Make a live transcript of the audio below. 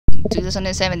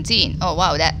2017. Oh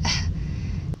wow, that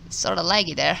sort of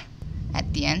laggy there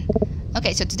at the end.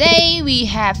 Okay, so today we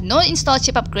have no install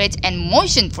chip upgrades and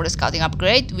motion for the scouting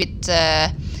upgrade with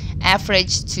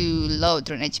average to low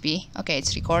drone HP. Okay,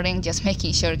 it's recording, just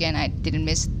making sure again I didn't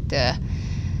miss the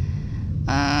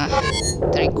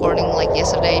recording like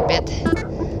yesterday a bit.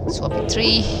 Swapping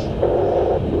 3.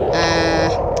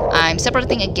 I'm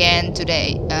separating again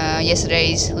today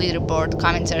yesterday's leaderboard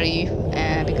commentary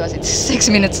because it's 6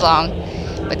 minutes long.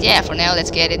 But yeah, for now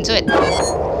let's get into it.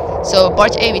 So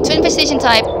barge A with 2 infestation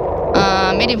type,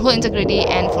 medium hull integrity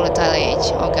and volatile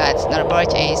age. Oh god, it's not a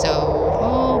barge A, so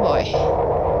oh boy,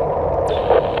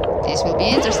 this will be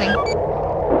interesting.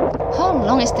 How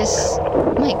long is this?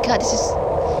 My god, this is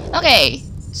okay.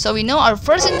 So we know our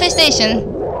first infestation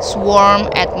swarm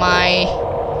at my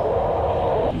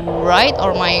right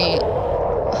or my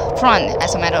front,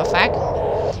 as a matter of fact.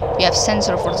 We have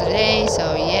sensor for today,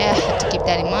 so yeah, have to keep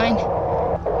that in mind.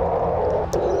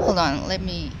 Hold on, let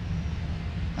me.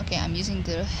 Okay, I'm using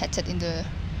the headset in the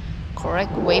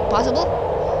correct way possible.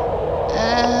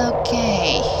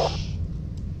 Okay.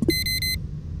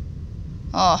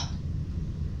 Oh,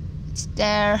 it's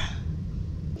there.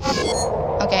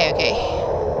 Okay.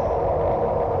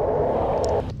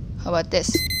 How about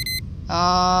this?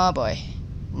 Oh boy.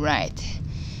 Right.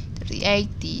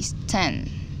 38, D10.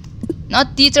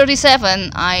 Not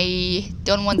D37. I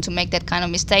don't want to make that kind of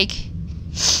mistake.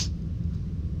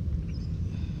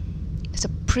 It's a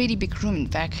pretty big room, in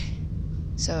fact.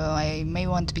 So I may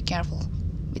want to be careful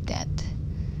with that.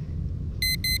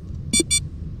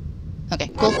 Okay,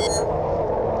 cool.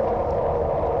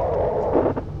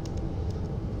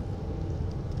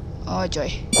 Oh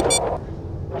joy.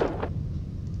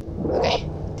 Okay,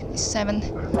 27.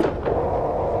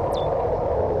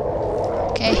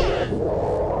 Okay.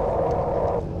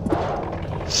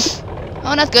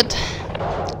 Oh, not good.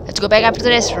 Let's go back after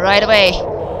this right away.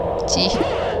 Gee.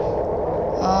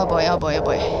 Oh boy.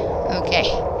 Okay.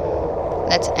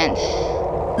 Let's end.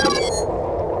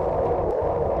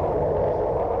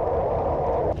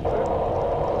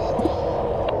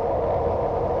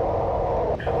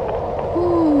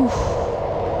 Whew.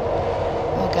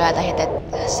 Oh god, I hate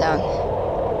that sound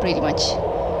pretty much.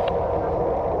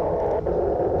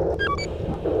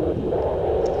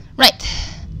 Right.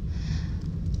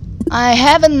 I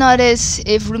haven't noticed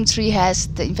if room 3 has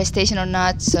the infestation or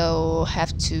not, so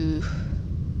have to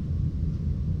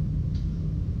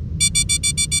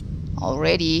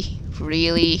already.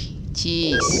 Really?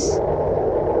 Jeez.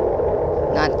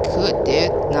 Not good,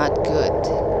 dude. Not good.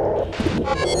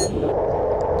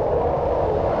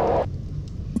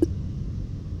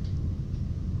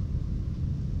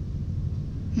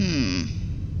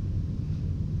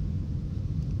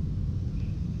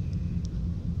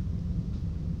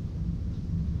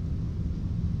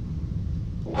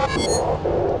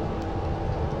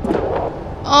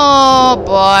 Oh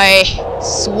boy,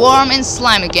 swarm and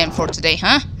slime again for today,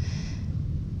 huh?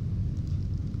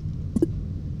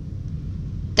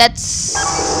 That's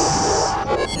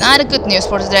not a good news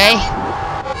for today.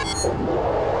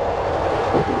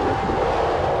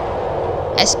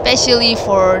 Especially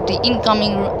for the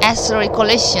incoming asteroid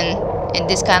collision in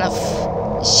this kind of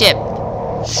ship.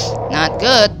 Not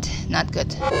good, not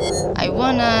good. I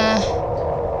wanna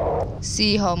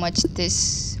see how much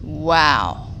this.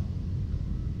 Wow.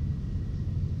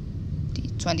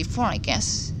 24, I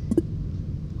guess.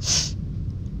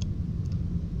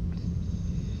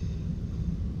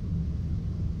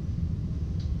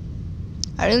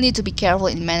 I really need to be careful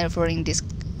in maneuvering this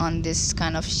on this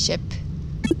kind of ship.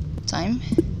 Time.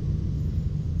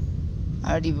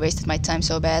 I already wasted my time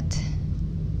so bad.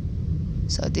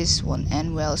 So this won't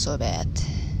end well so bad.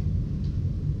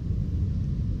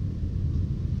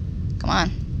 Come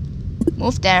on.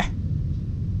 Move there.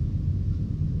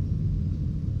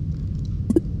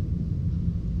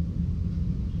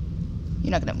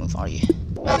 You're not gonna move, are you?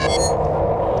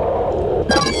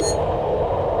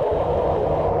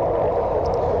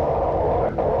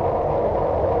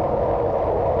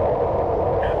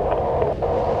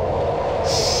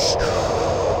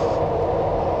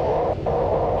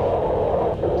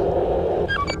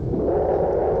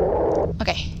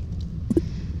 Okay.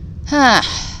 Huh.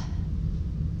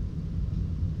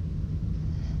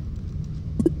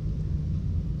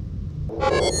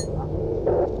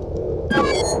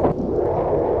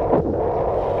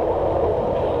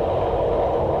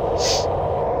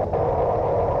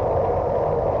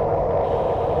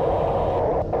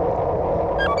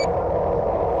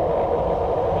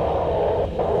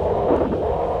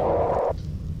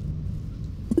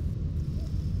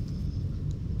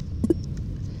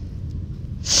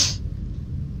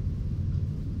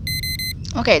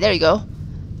 Okay, there you go.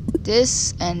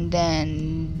 This and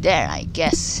then there, I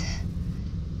guess.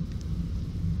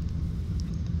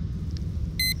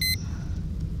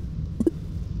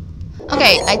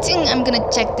 Okay, I think I'm gonna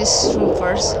check this room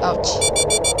first. Ouch.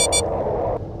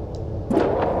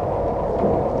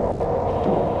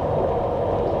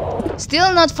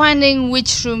 Still not finding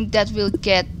which room that will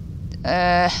get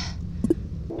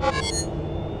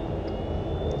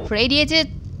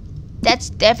radiated. That's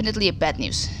definitely a bad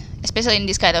news, especially in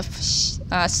this kind of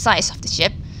size of the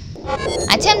ship.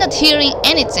 I think I'm not hearing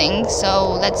anything,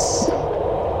 so let's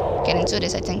get into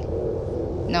this. I think.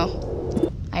 No,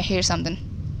 I hear something.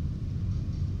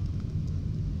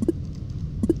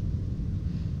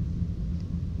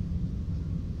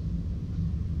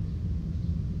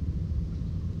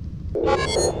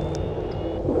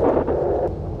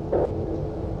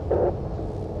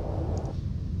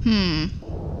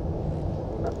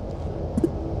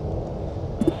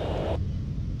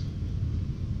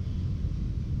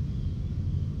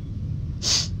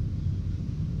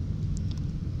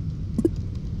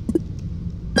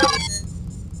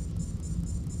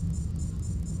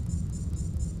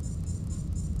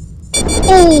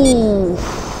 Ooh!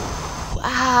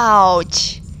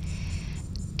 Ouch!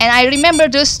 And I remember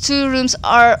those two rooms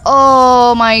are...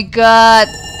 Oh my god!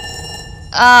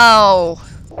 Oh!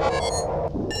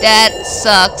 That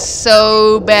sucks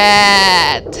so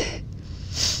bad!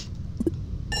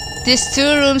 These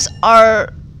two rooms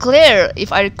are clear,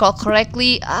 if I recall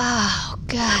correctly. Oh,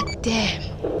 god damn.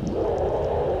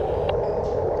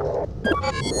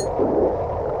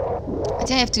 I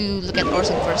think I have to look at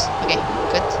Orson first. Okay,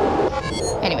 good.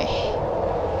 Anyway.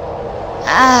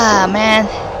 Ah, man.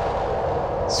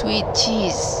 Sweet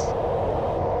cheese.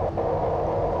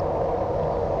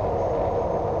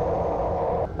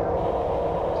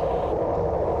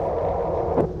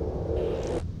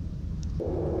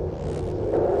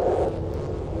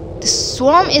 The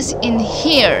swarm is in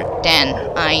here, then,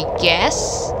 I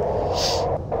guess.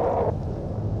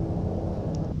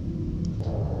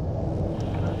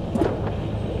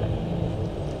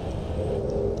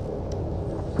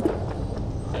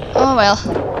 Oh well.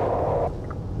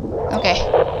 Okay.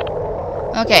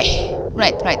 Okay.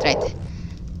 Right.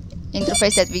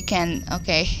 Interface that we can.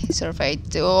 Okay. Survey.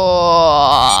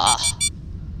 Oh.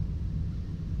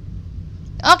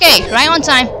 Okay. Right on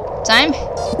time.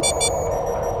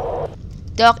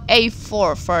 Dock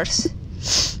A4 first.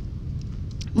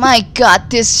 My god,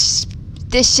 this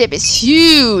ship is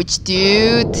huge,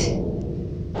 dude.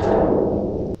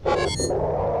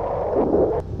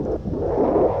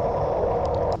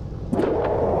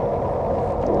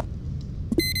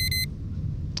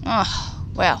 Oh,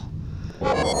 well.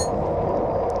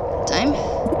 Time.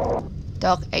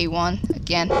 Dock A1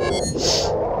 again.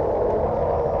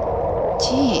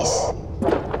 Jeez.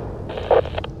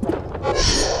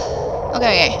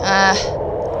 Okay,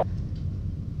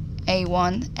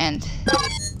 A1 and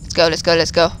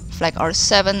let's go. Flag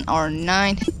R7,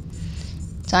 R9.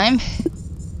 Time.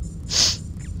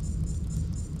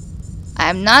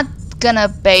 I'm not gonna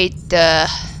bait the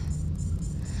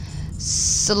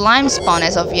slime spawn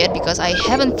as of yet because I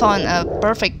haven't found a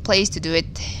perfect place to do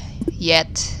it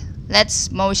yet. Let's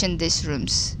motion these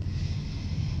rooms.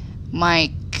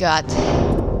 My god,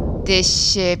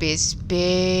 this ship is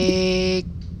big.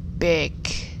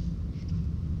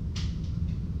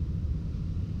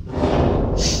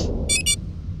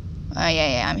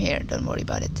 Yeah, I'm here, don't worry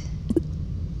about it.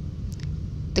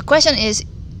 The question is,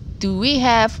 do we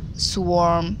have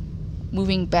swarm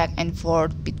moving back and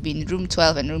forth between room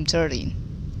 12 and room 13?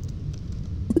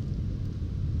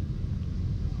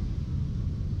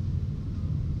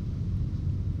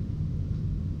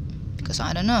 Because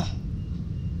I don't know.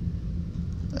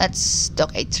 Let's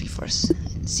dock A3 first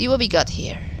and see what we got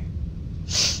here.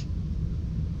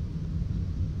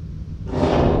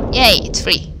 Yay, it's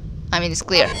free. I mean, it's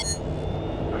clear.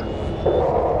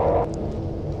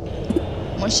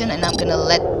 Motion, and I'm gonna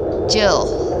let Jill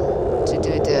to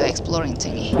do the exploring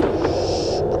thingy.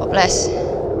 Papa bless.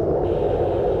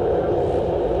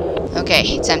 Okay,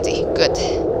 it's empty. Good.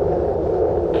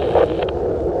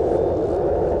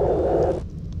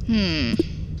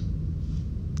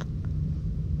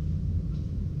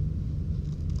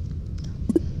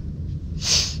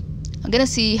 I'm gonna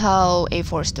see how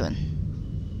A4 is doing.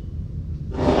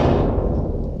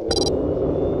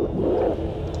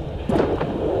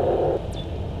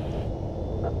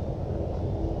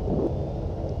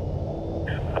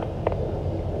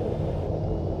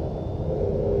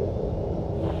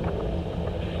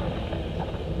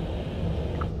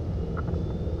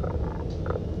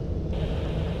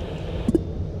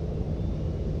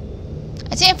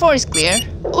 I think A4 is clear.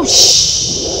 Oh,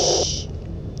 shh.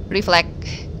 Reflect.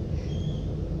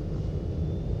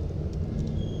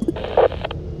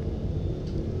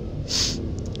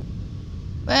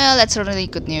 Well, that's really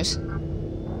good news.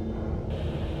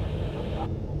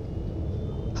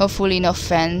 Hopefully no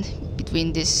fan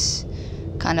between these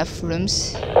kind of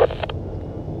rooms.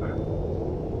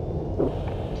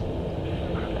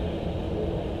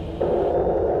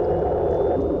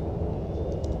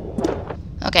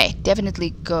 Okay,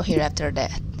 definitely go here after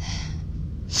that.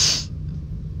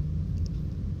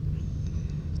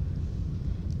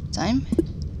 Time?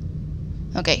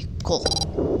 Okay, cool.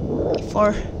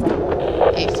 A4.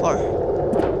 A4.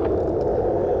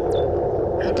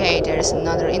 Okay, there's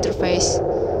another interface.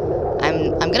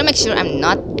 I'm gonna make sure I'm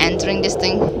not entering this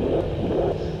thing.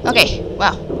 Okay,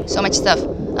 wow, so much stuff.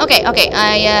 Okay,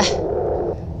 yeah.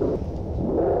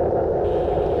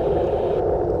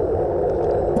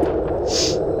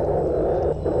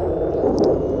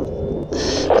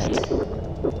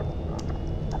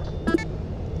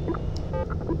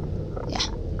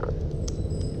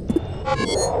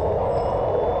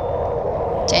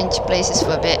 Change places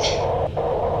for a bit.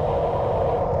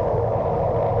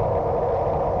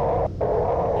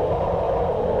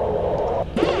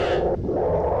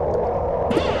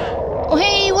 Oh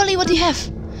hey, Wally, what do you have?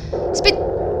 Speed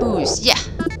boost, yeah.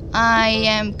 I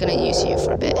am gonna use you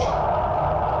for a bit.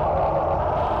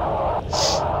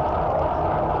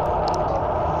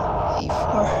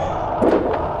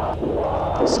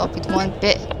 A4. Swap it one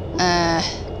bit.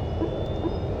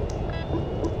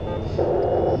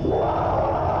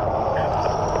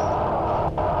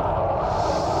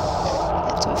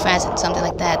 Have to move fast and something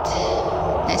like that.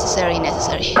 Necessary.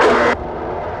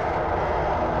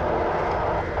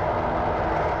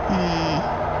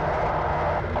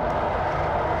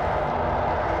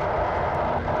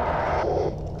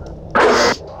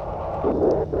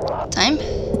 Time?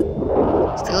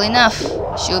 Still enough.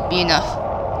 Should be enough.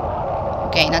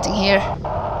 Okay, nothing here.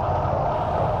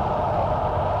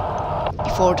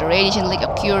 Before the radiation leak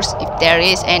occurs, if there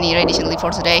is any radiation leak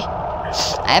for today.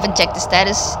 I haven't checked the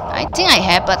status. I think I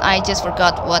have, but I just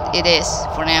forgot what it is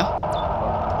for now.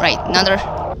 Right, another.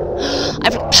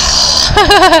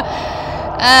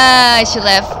 I should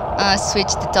have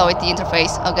switched the toy with the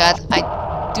interface. Oh god, I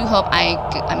do hope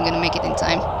I'm gonna make it in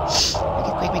time.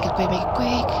 Make it quick.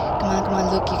 Come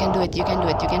on, look, you can do it.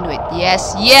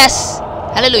 Yes.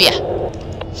 Hallelujah.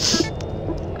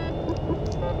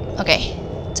 Okay,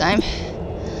 time.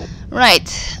 Right,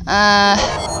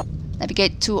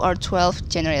 navigate to our 12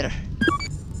 generator.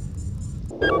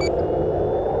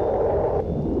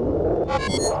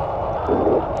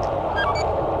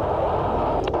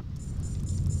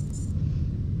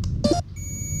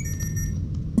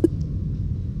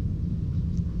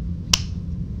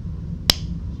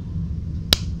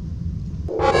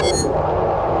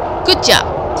 Good job.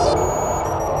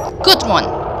 Good one.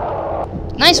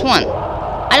 Nice one.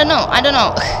 I don't know.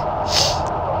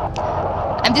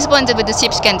 I'm disappointed with the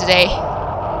ship scan today.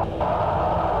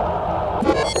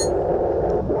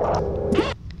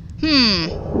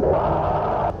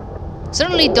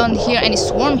 Certainly don't hear any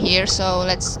swarm here, so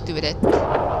let's do with it.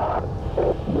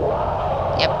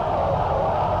 Yep.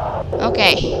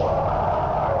 Okay.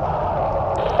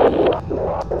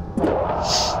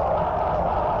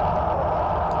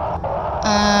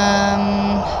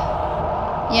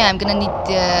 Yeah, I'm gonna need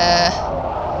the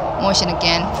motion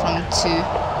again from 2.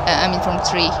 From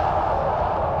 3.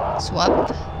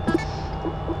 Swap.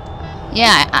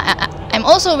 Yeah, I'm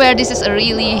also aware this is a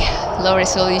really low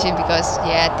resolution because,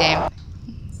 yeah, damn.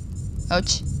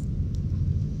 Ouch.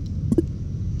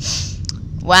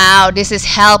 Wow, this is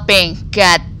helping.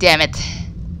 God damn it.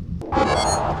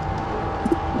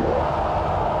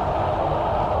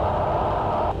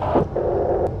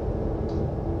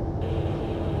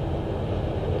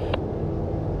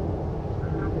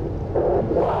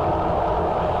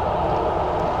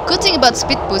 Good thing about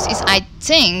speed boost is I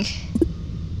think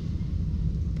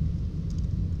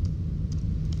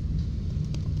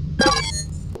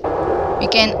we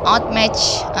can outmatch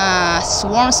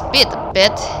swarm speed a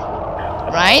bit,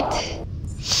 right?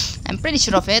 I'm pretty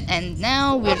sure of it. And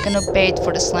now we're gonna bait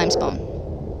for the slime spawn.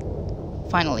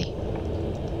 Finally.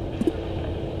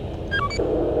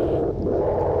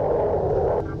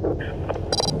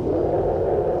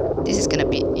 This is gonna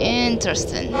be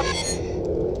interesting.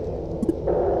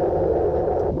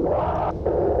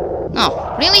 Oh,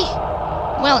 really?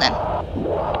 Well then.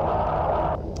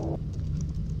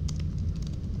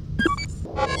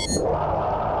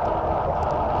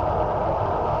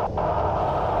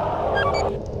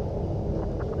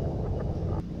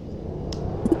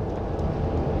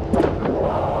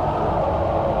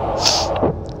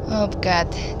 Oh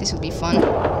god, this will be fun.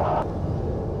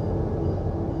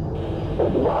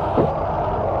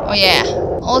 Oh yeah.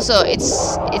 Also,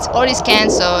 it's already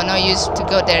scanned, so no use to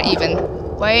go there even.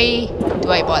 Why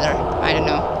do I bother? I don't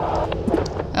know.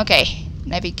 Okay,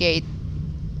 navigate.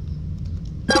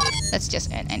 Let's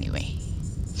just end anyway.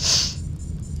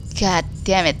 God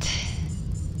damn it.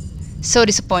 So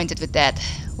disappointed with that.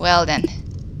 Well then.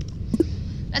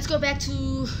 Let's go back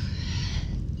to...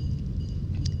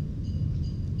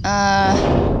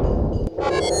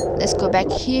 let's go back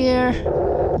here.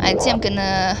 I think I'm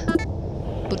gonna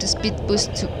put a speed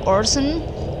boost to Orson.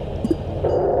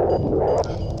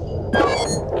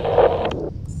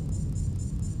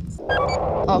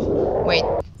 Oh, wait.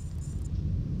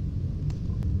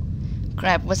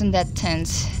 Crap, wasn't that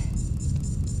tense?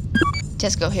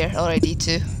 Just go here already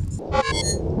too.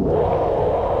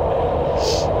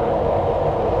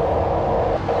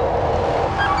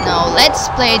 Now let's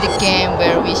play the game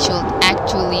where we should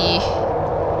actually...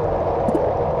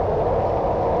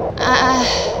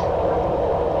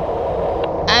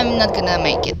 I'm not gonna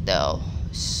make it though,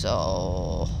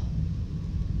 so...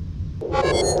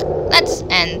 Let's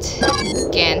end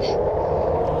again.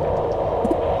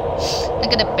 Not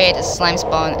gonna bait a slime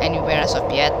spawn anywhere as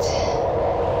of yet.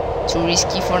 Too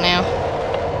risky for now.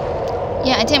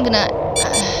 Yeah, I think I'm gonna...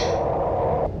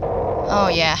 oh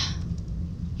yeah.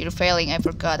 You're failing, I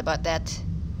forgot about that.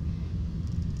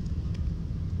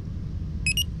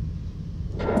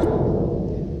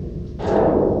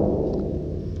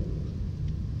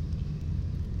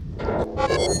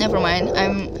 Never mind,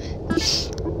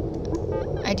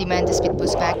 I demand the speed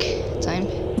boost back. Time.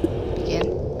 Begin.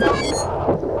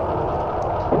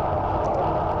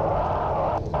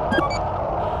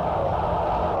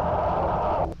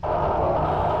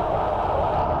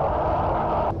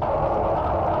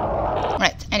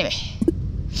 Right, anyway.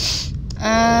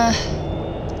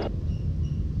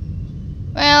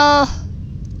 Well...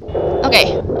 okay,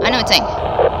 I know it's saying.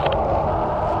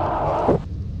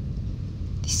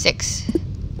 6.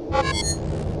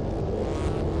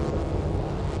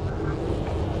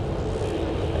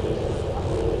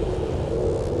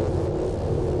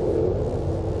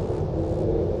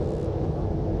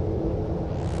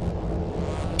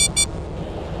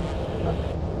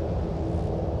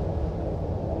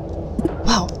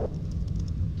 Wow.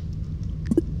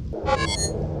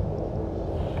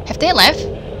 Have they left?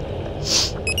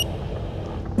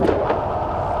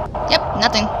 Yep,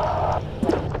 nothing.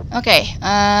 Okay,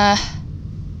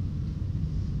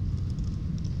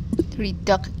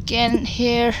 reduct again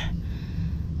here.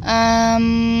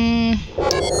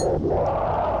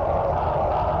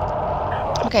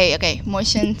 Okay,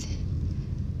 motion.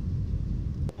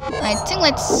 I think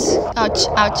let's... ouch,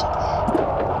 ouch.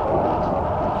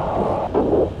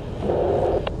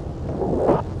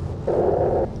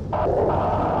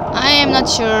 I am not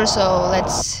sure, so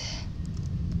let's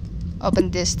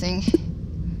open this thing.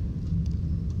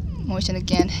 Motion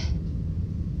again.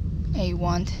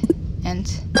 A1 and...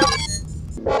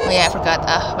 oh yeah, I forgot.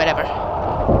 Whatever.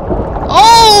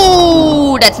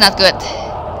 Oh, that's not good.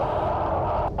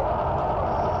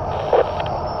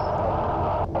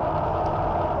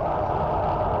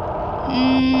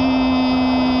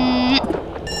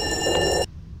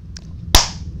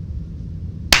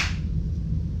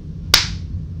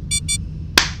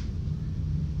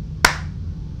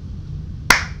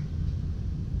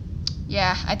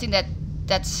 Yeah, I think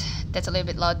that's a little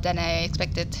bit loud than I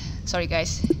expected. Sorry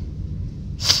guys.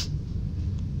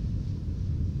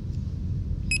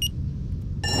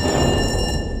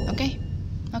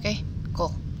 Okay,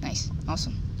 cool, nice,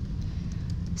 awesome.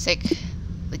 Sick,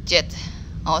 legit,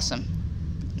 awesome,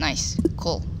 nice,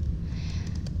 cool,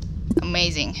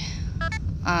 amazing,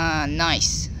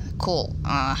 nice, cool.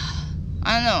 I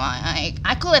don't know,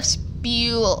 I could have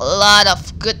spewed a lot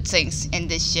of good things in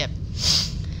this ship.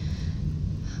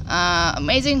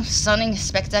 Amazing, stunning,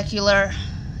 spectacular,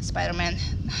 Spider-Man.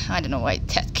 I don't know why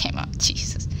that came out,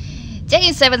 Jesus.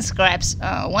 Taking 7 scraps,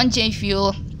 1 J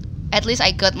fuel. At least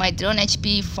I got my drone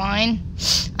HP fine.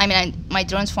 I mean, my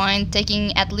drone's fine.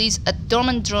 Taking at least a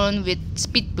dormant drone with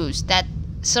speed boost. That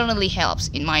certainly helps,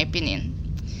 in my opinion.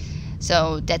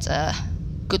 So that's a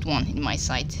good one in my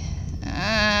sight.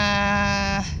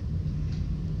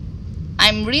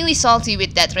 I'm really salty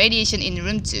with that radiation in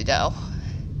room 2 though.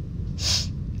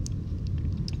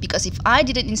 Because if I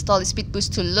didn't install the speed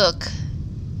boost to look,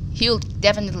 he'll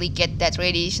definitely get that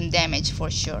radiation damage for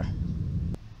sure.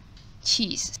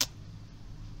 Jeez.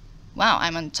 Wow,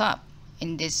 I'm on top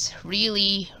in this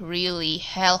really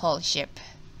hellhole ship.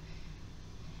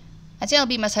 I think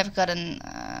LB must have gotten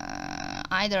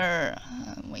either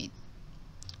wait.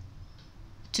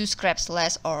 2 scraps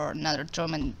less or another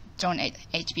drone 8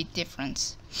 HP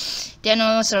difference.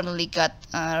 Dano certainly got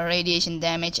radiation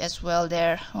damage as well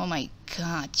there. Oh my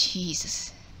god,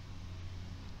 Jesus.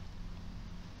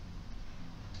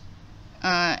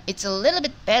 It's a little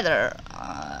bit better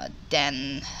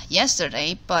than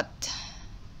yesterday, but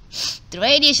the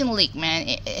radiation leak, man,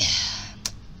 it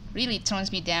really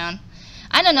turns me down.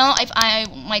 I don't know if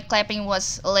my clapping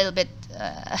was a little bit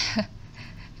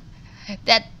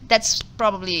that's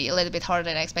probably a little bit harder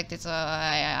than I expected, so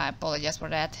I apologize for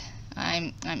that.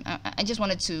 I just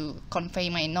wanted to convey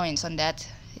my annoyance on that.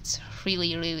 It's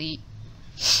really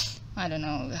I don't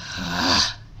know.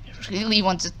 I really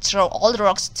want to throw all the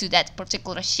rocks to that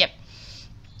particular ship.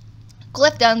 Could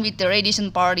have done with the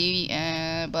radiation party,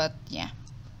 but yeah,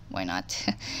 why not?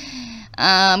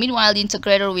 Meanwhile, the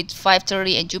integrator with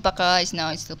 530 and Chewbacca is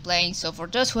now still playing. So for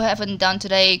those who haven't done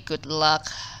today, good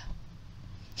luck.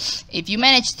 If you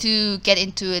manage to get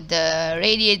into the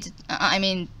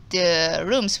the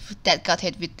rooms that got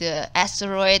hit with the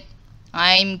asteroid,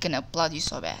 I'm gonna applaud you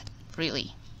so bad,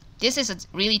 really. This is a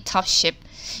really tough ship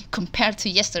compared to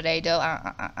yesterday, though.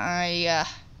 I'm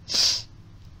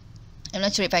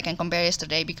not sure if I can compare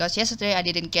yesterday, because yesterday I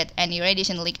didn't get any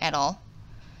radiation leak at all.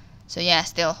 So yeah,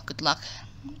 still good luck.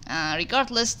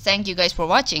 Regardless, thank you guys for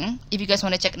watching. If you guys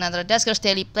want to check another Duskers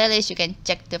Daily playlist, you can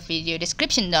check the video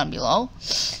description down below.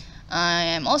 I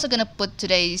am also gonna put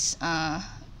today's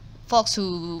folks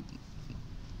who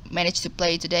managed to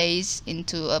play today's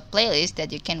into a playlist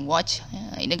that you can watch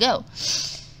in a go.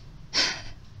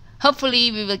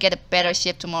 Hopefully we will get a better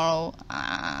ship tomorrow,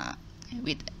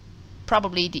 with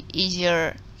probably the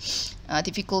easier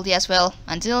difficulty as well.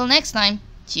 Until next time,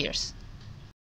 cheers.